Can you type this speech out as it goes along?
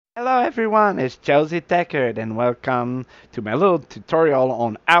Hello everyone, it's Josie Teckart and welcome to my little tutorial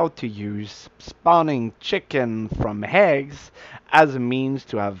on how to use spawning chicken from eggs as a means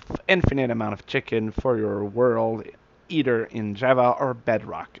to have infinite amount of chicken for your world either in Java or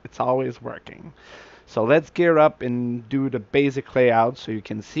Bedrock. It's always working. So let's gear up and do the basic layout so you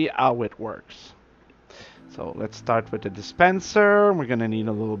can see how it works. So let's start with the dispenser. We're gonna need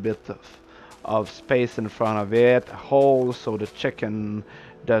a little bit of space in front of it, a hole so the chicken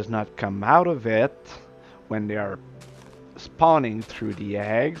does not come out of it when they are spawning through the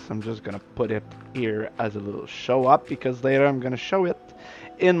eggs. I'm just gonna put it here as a little show up because later I'm gonna show it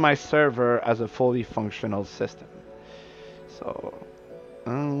in my server as a fully functional system. So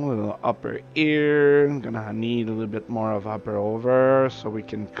a little upper ear. I'm gonna need a little bit more of upper over so we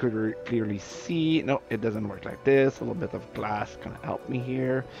can clearly see. No, it doesn't work like this. A little bit of glass gonna help me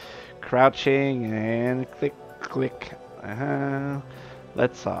here. Crouching and click, click.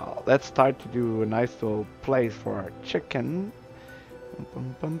 Let's start to do a nice little place for our chicken. Bum,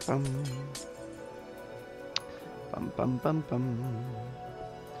 bum, bum, bum. Bum, bum, bum, bum.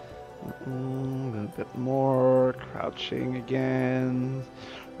 A little bit more crouching again.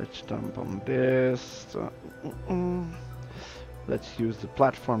 Let's jump on this. Let's use the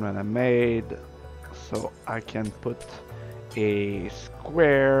platform that I made so I can put a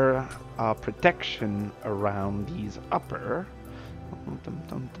square protection around these upper.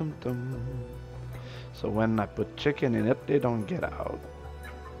 So when I put chicken in it, they don't get out.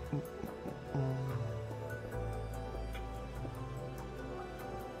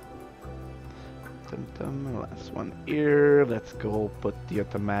 Last one here. Let's go put the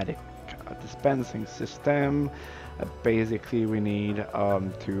automatic dispensing system. Basically, we need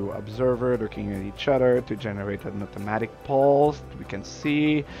two observer looking at each other to generate an automatic pulse. We can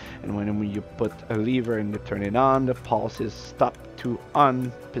see, and when you put a lever and you turn it on, the pulse is stopped to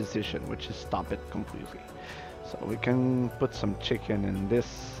on position, which is stop it completely. So we can put some chicken in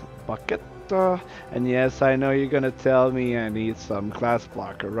this bucket. And yes, I know you're gonna tell me I need some glass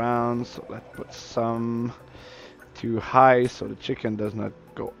block around, so let's put some too high so the chicken does not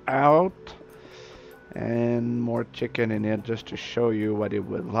go out. And more chicken in it just to show you what it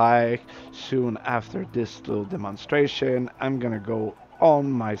would like. Soon after this little demonstration, I'm gonna go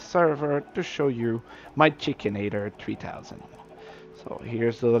on my server to show you my Chickenator 3000. So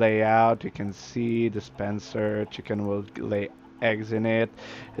here's the layout. You can see dispenser, chicken will lay eggs in it.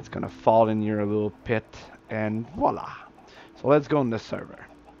 It's gonna fall in your little pit and voila. So let's go on the server.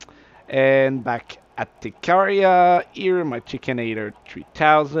 And back at Teckaria, here my Chickenator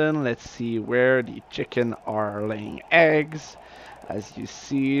 3000. Let's see where the chicken are laying eggs. As you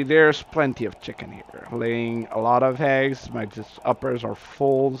see, there's plenty of chicken here, laying a lot of eggs. My just uppers are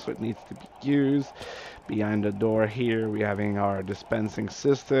full, so it needs to be used. Behind the door here, we're having our dispensing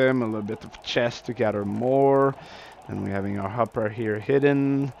system, a little bit of chest to gather more. And we're having our upper here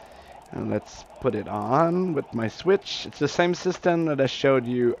hidden. And let's put it on with my switch. It's the same system that I showed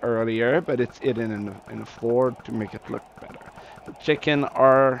you earlier, but it's hidden in the floor to make it look better. The chicken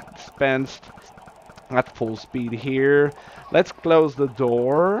are dispensed at full speed here. Let's close the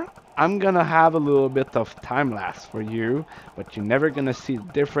door. I'm gonna have a little bit of time lapse for you, but you're never gonna see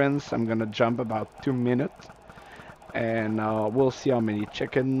the difference. I'm gonna jump about 2 minutes, and we'll see how many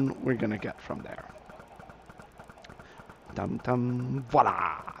chicken we're gonna get from there. Dum dum,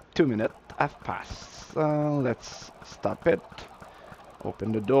 voila! 2 minutes have passed. Let's stop it.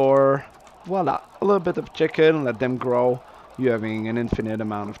 Open the door. Voila! A little bit of chicken. Let them grow. You're having an infinite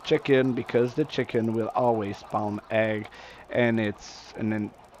amount of chicken because the chicken will always spawn egg, and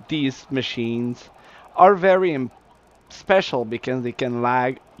then these machines are very special because they can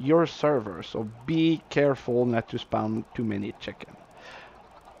lag your server. So be careful not to spawn too many chicken.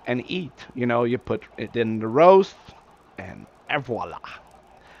 And eat. You know, you put it in the roast, and voila.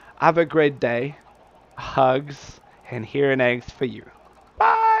 Have a great day. Hugs, and here and eggs for you.